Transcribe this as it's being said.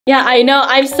Yeah, I know.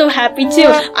 I'm so happy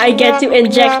too. I get to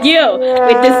inject you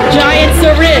with this giant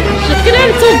syringe. Look at it,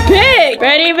 it's so big.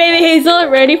 Ready, baby Hazel?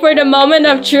 Ready for the moment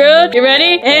of truth? You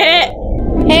ready?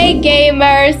 Hey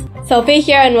gamers! Sophie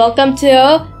here and welcome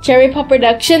to Cherry Pop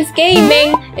Productions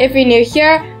Gaming. If you're new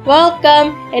here,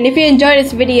 welcome. And if you enjoyed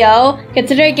this video,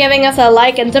 consider giving us a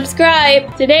like and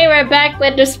subscribe. Today we're back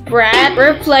with this brat.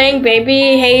 We're playing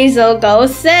Baby Hazel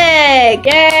Goes Sick.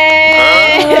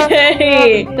 Yay!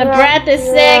 The brat is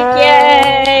sick.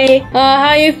 Yay!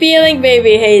 How you feeling,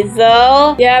 Baby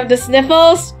Hazel? You have the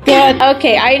sniffles? Good.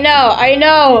 Okay, I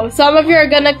know. Some of you are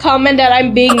gonna comment that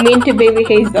I'm being mean to Baby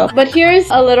Hazel. But here's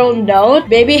a little note.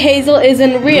 Baby Hazel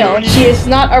isn't real. She is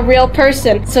not a real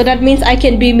person. So that means I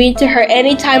can be mean to her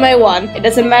anytime I want. It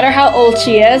doesn't matter how old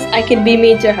she is, I can be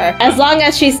mean to her. As long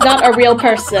as she's not a real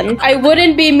person. I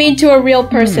wouldn't be mean to a real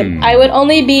person. I would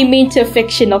only be mean to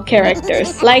fictional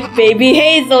characters. Like Baby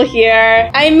Hazel here.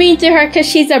 I'm mean to her because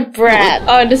she's a brat.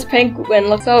 Oh, this penguin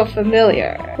looks so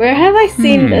familiar. Where have I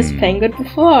seen this penguin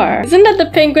before? Isn't that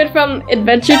the penguin from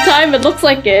Adventure Time? It looks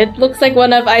like it. Looks like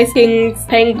one of Ice King's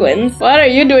penguins. What are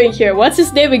you doing here? What's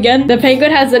his name again? The penguin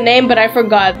has a name, but I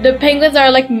forgot. The penguins are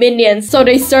like minions, so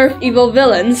they serve evil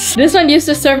villains. This one used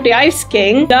to serve the Ice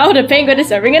King. Now the penguin is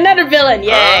serving another villain.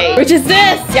 Yay! Which is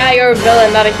this? Yeah, you're a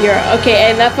villain, not a hero.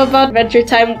 Okay, enough about Adventure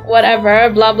Time, whatever,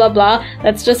 blah blah blah.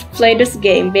 Let's just play this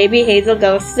game. Baby Hazel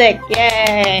Goes Sick.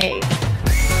 Yay!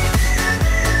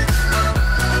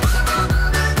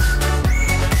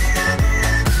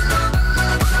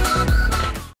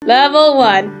 Level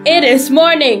 1. It is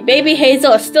morning. Baby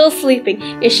Hazel is still sleeping.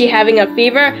 Is she having a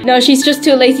fever? No, she's just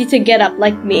too lazy to get up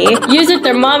like me. Use a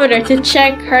thermometer to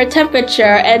check her temperature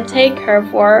and take her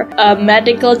for a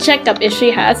medical checkup if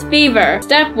she has fever.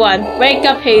 Step 1. Wake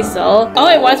up Hazel. Oh,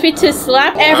 it wants me to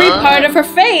slap every part of her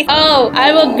face. Oh,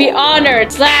 I will be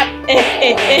honored. Slap.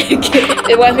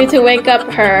 It wants me to wake up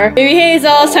her. Baby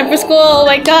Hazel, it's time for school.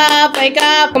 Wake up, wake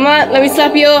up. Come on, let me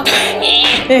slap you.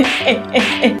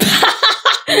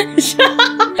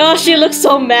 Oh, she looks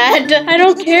so mad. I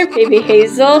don't care, Baby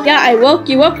Hazel. Yeah, I woke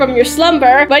you up from your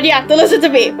slumber. But yeah, to listen to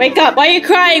me. Wake up. Why are you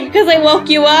crying? Because I woke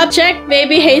you up. Check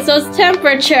Baby Hazel's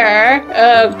temperature.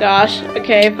 Oh, gosh.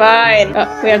 Okay, fine.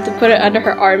 Oh, we have to put it under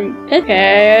her armpit.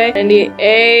 Okay.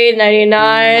 98,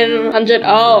 99, 100.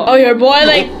 Oh, you're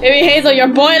boiling. Baby Hazel, you're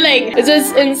boiling. Is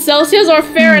this in Celsius or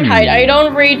Fahrenheit? I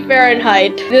don't read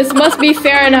Fahrenheit. This must be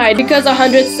Fahrenheit because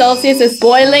 100 Celsius is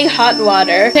boiling hot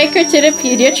water. Take her to the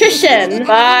pediatrician.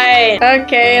 Fine.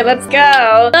 Okay, let's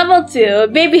go. Level 2.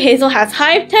 Baby Hazel has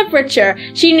high temperature.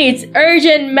 She needs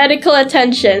urgent medical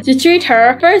attention. To treat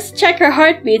her, first check her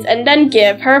heartbeats and then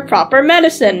give her proper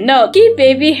medicine. Note, keep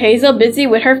Baby Hazel busy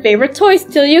with her favorite toys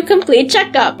till you complete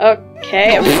checkup.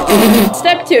 Okay.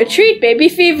 Step 2. Treat baby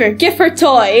fever. Give her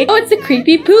toy. Oh, it's a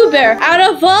creepy Pooh Bear. Out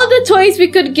of all the toys we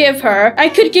could give her, I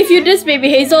could give you this, Baby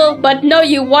Hazel, but no,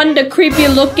 you want the creepy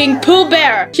looking Pooh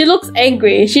Bear. She looks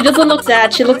angry. She doesn't look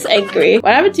sad. She looks angry.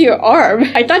 What happened to your arm?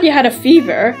 I thought you had a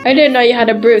fever. I didn't know you had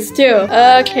a bruise too.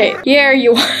 Okay. Here,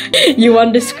 you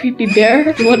want this creepy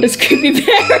bear? You want this creepy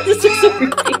bear? This is so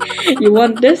creepy. You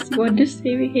want this? You want this,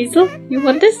 Baby Hazel? You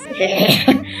want this?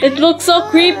 It looks so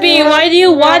creepy. Why do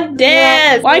you want this?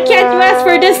 Why can't you ask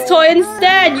for this toy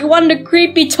instead? You want the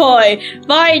creepy toy.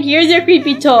 Fine, here's your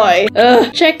creepy toy.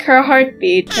 Check her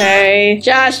heartbeat. Okay.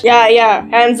 Josh. Yeah.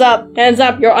 Hands up. Hands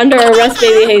up. You're under arrest,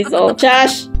 Baby Hazel.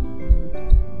 Josh.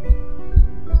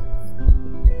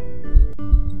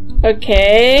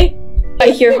 Okay. I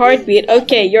hear heartbeat.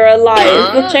 Okay, you're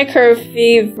alive. We'll check her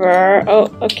fever. Oh,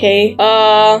 okay.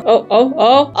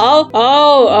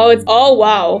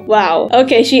 Wow.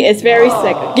 Okay, she is very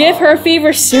sick. Give her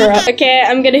fever syrup. Okay,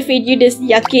 I'm gonna feed you this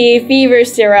yucky fever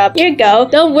syrup. Here you go.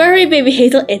 Don't worry, Baby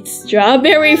Hazel. It's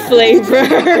strawberry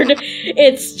flavored.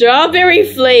 It's strawberry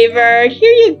flavored.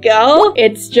 Here you go.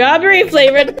 It's strawberry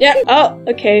flavored. Yeah. Oh,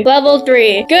 okay. Level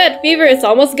 3. Good. Fever is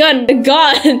almost gone.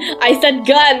 Gone. I said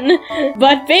gun.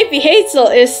 But Baby Hazel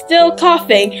is still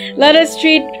coughing. Let us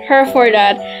treat her for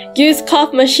that. Use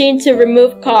cough machine to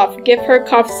remove cough. Give her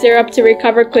cough syrup to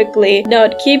recover quickly.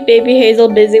 Note, keep Baby Hazel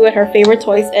busy with her favorite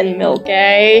toys and milk.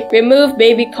 Okay. Remove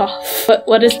baby cough.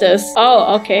 What is this?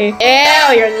 Oh, okay.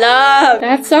 Ew, your love.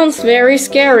 That sounds very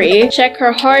scary. Check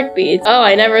her heartbeat. Oh,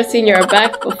 I never seen your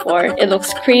back before. It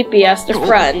looks creepy as the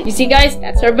front. You see, guys?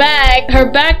 That's her back. Her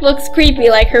back looks creepy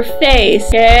like her face.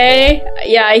 Okay.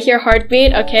 Yeah, I hear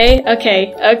heartbeat. Okay,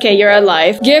 you're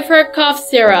alive. Give her cough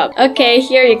syrup. Okay,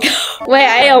 here you go. Wait,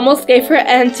 I almost gave her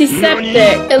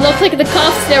antiseptic. It looks like the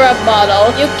cough syrup bottle.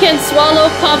 You can swallow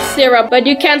cough syrup, but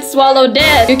you can't swallow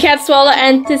this. You can't swallow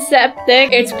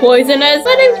antiseptic. It's poisonous.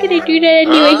 But I'm gonna do that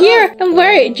anyway. Here, don't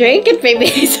worry. Drink it, baby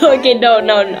Hazel. Okay,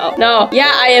 no.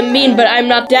 Yeah, I am mean, but I'm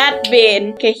not that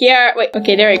mean. Okay, here. Wait,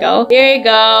 okay, there we go. Here you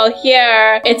go.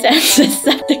 Here. It's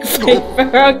antiseptic flavor.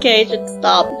 Okay, should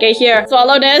stop. Okay, here.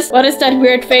 Swallow this. What is that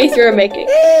weird face you're making?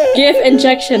 Give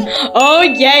injection. Oh,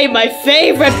 yay, my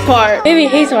favorite part. Baby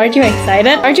Hazel, aren't you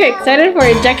excited? Aren't you excited for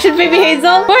injection, baby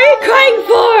Hazel? What are you crying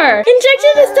for?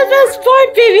 Injection is the best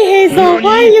part, baby Hazel.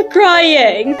 Why are you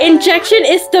crying? Injection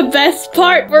is the best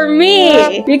part for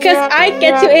me because I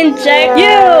get to inject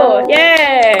you.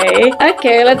 Yay.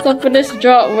 Okay, let's open this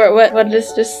drawer. What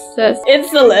does this says?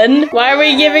 Insulin. Why are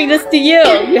we giving this to you?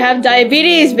 You have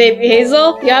diabetes, baby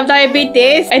Hazel. You have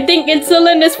diabetes. I think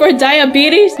insulin is for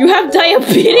diabetes. You have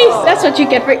diabetes. That's what you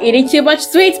get for eating too much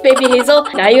sweets, baby Hazel.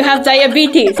 Now you have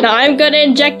diabetes. Now I'm gonna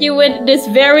inject you with this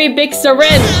very big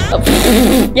syringe.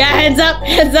 Oh, yeah, hands up,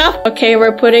 hands up. Okay,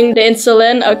 we're putting the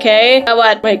insulin. Okay. Now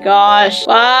what? My gosh.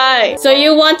 Why? So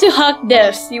you want to hug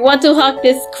this? You want to hug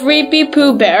this creepy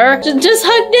Pooh Bear? Just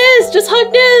hug this. Just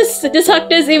hug this. Just hug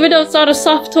this, even though it's not a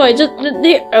soft toy.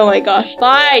 Oh my gosh.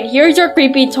 Fine. Here's your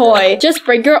creepy toy. Just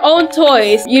bring your own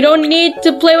toys. You don't need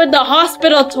to play with the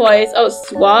hospital toys. Oh,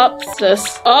 swap,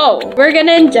 sis. Oh, we're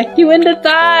gonna inject you in the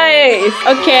thighs.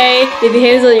 Okay, baby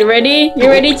Hazel, you ready? You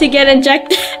ready to get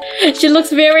injected? She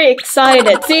looks very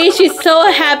excited. See, she's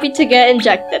so happy to get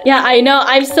injected. Yeah, I know.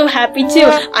 I'm so happy too.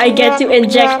 I get to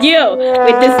inject you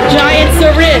with this giant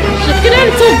syringe. It's gonna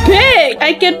be so big.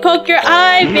 I can poke your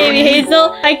eye, baby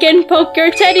Hazel. I can poke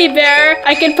your teddy bear.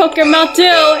 I can poke your mouth too,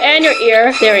 and your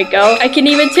ear. There we go. I can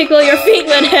even tickle your feet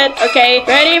with it. Okay,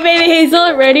 ready, baby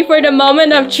Hazel? Ready for the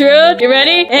moment of truth? You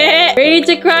ready? Ready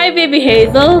to cry, baby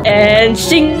Hazel? And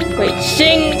shing. Wait,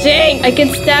 shing, shing. I can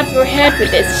stab your head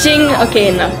with this. Shing. Okay,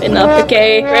 enough.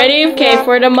 Okay, ready? Okay,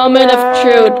 for the moment of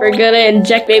truth, we're gonna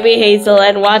inject baby Hazel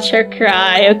and watch her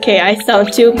cry. Okay, I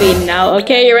sound too mean now.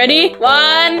 Okay, you ready?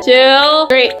 1, 2,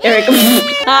 3. There we go.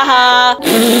 Haha.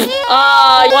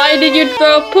 Oh, why did you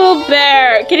throw Pooh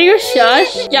Bear? Can you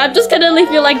shush? Yeah, I'm just gonna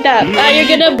leave you like that. You're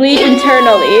gonna bleed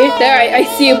internally. There, I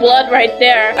see blood right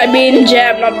there. I mean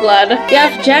jam, not blood. You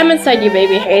have jam inside you,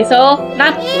 baby Hazel,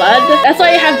 not blood. That's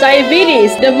why you have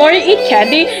diabetes. The more you eat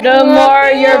candy, the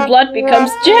more your blood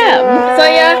becomes jam. So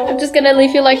yeah, I'm just gonna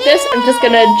leave you like this. I'm just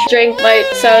gonna drink my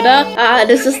soda.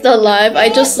 This is the live. I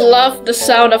just love the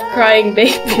sound of crying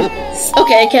babies.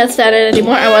 Okay, I can't stand it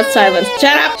anymore. I want silence.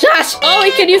 Shut up! Shush! Oh,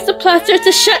 we can use the plaster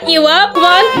to shut you up. Come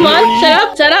on,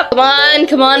 shut up.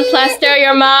 Come on, plaster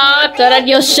your mouth so that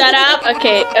you'll shut up.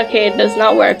 Okay, it does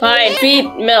not work. Fine, feed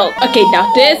milk. Okay,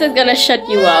 now this is gonna shut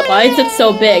you up. Why is it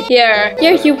so big? Here,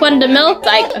 you want the milk?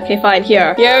 Like, okay, fine,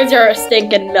 here's your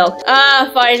stinking milk.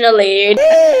 Finally.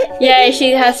 Yay,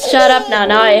 she has shut up now.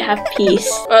 Now I have peace.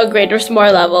 Oh, great, there's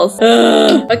more levels.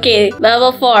 Okay,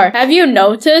 level 4. Have you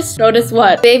noticed? Notice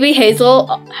what? Baby Hazel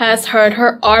has hurt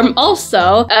her arm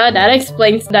also. That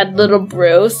explains that little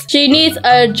bruise. She needs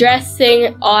a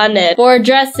dressing on it. For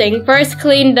dressing, first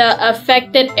clean the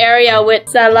affected area with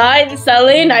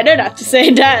saline. I don't have to say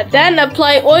that. Then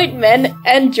apply ointment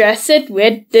and dress it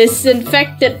with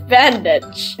disinfectant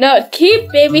bandage. Now,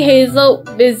 keep baby Hazel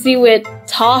busy with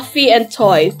toffee and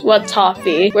toys. What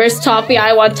toffee? Where's toffee?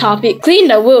 I want toffee. Clean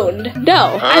the wound.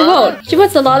 No, I won't. She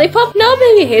wants a lollipop? No,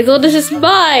 baby Hazel, this is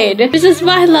mine. This is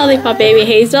my lollipop, baby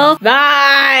Hazel.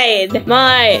 Mine.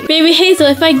 Baby Hazel,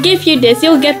 if I give you this,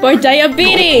 you'll get more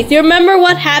diabetes. You remember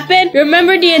what happened?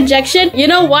 Remember the injection? You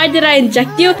know why did I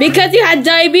inject you? Because you had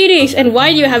diabetes. And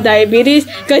why do you have diabetes?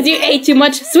 Because you ate too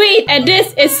much sweet. And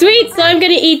this is sweet, so I'm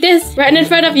gonna eat this right in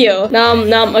front of you.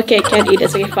 Nom. Okay, can't eat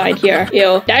this. Okay, fine. Here.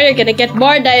 Ew. Now you're gonna get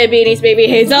more diabetes, baby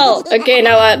Hazel. Okay,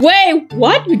 now what? Wait,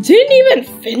 what? You didn't even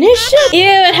finish it?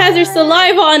 Ew, it has your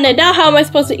saliva on it. Now how am I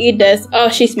supposed to eat this? Oh,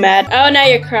 she's mad. Oh, now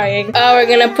you're crying. Oh, we're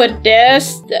gonna put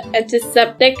this, the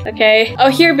antiseptic. Okay. Oh,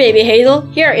 here, baby Hazel.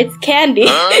 Here, it's candy.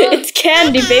 It's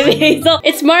candy, baby Hazel.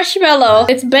 It's marshmallow.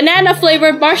 It's banana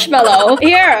flavored marshmallow.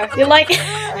 Here, you like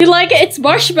you like it? It's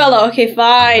marshmallow. Okay,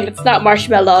 fine. It's not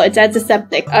marshmallow. It's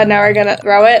antiseptic. Oh, now we're gonna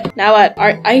throw it. Now what?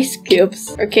 Our ice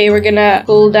cubes. Okay, we're gonna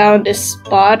pull down this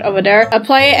spot over there.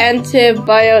 Apply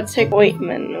antibiotic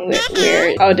ointment.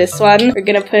 Where? Oh, this one. We're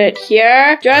gonna put it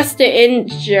here. Dress the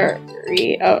injury.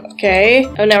 3. Okay.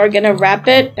 Oh, now we're gonna wrap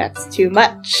it. That's too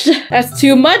much. That's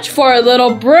too much for a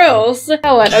little bruise.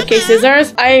 Oh, what? Okay,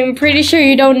 scissors. I'm pretty sure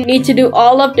you don't need to do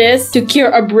all of this to cure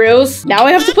a bruise. Now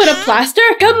I have to put a plaster?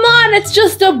 Come on, it's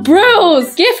just a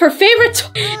bruise. Give her favorite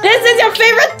toy. This is your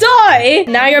favorite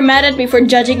toy. Now you're mad at me for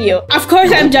judging you. Of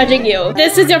course I'm judging you.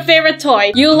 This is your favorite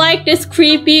toy. You like this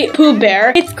creepy Pooh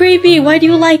Bear. It's creepy. Why do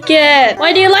you like it?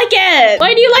 Why do you like it?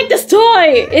 Why do you like this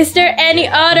toy? Is there any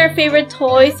other favorite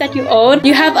toys that you own?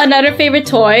 You have another favorite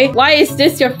toy? Why is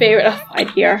this your favorite? Oh, right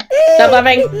here. Stop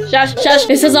laughing. Shush, shush.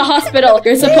 This is a hospital.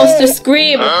 You're supposed to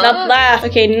scream, not laugh.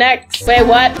 Okay, next. Wait,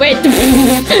 what? Wait.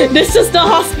 This is the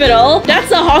hospital.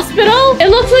 That's a hospital? It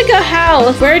looks like a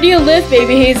house. Where do you live,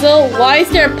 baby Hazel? Why is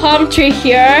there a palm tree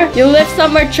here? You live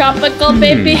somewhere tropical,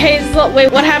 baby Hazel.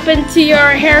 Wait, what happened to your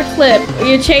hair clip?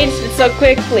 You changed it so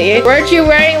quickly. Weren't you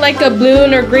wearing like a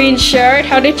blue or green shirt?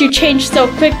 How did you change so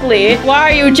quickly? Why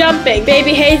are you jumping?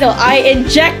 Baby Hazel, I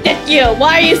injected you.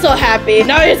 Why are you so happy?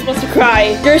 Now you're supposed to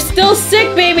cry. You're still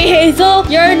sick, baby Hazel.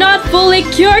 You're not fully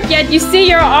cured yet. You see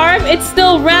your arm? It's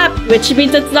still wrapped, which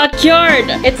means it's not cured.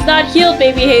 It's not healed,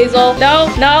 baby Hazel.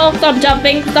 No, no, stop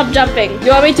jumping. Stop jumping.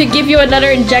 You want me to give you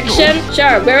another injection?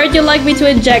 Sure. Where would you like me to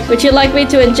inject? Would you like me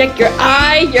to inject your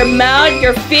eye, your mouth,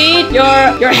 your feet,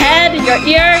 your head, your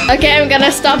ear? Okay, I'm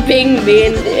gonna stop being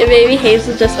mean. Baby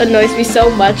Hazel just annoys me so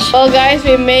much. Well, guys,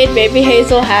 we made baby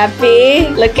Hazel happy.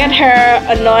 Look at her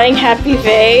annoying happy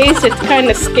face. It's kind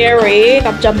of scary.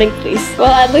 Stop jumping, please.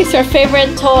 Well, at least her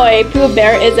favorite toy, Pooh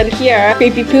Bear, isn't here.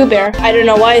 Creepy Pooh Bear. I don't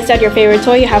know why is that your favorite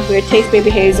toy. You have weird taste, baby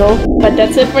Hazel. But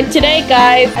that's it for today,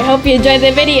 guys. I hope you enjoyed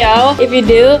the video. If you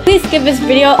do, please give this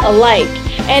video a like.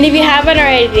 And if you haven't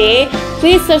already,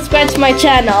 please subscribe to my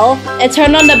channel and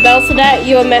turn on the bell so that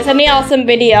you won't miss any awesome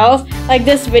videos like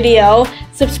this video.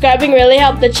 Subscribing really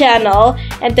helped the channel.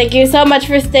 And thank you so much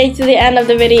for staying to the end of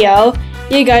the video.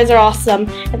 You guys are awesome.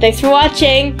 And thanks for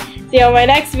watching. See you on my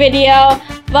next video.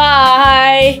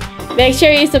 Bye! Make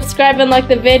sure you subscribe and like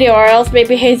the video or else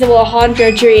baby Hazel will haunt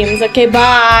your dreams. Okay,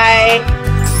 bye!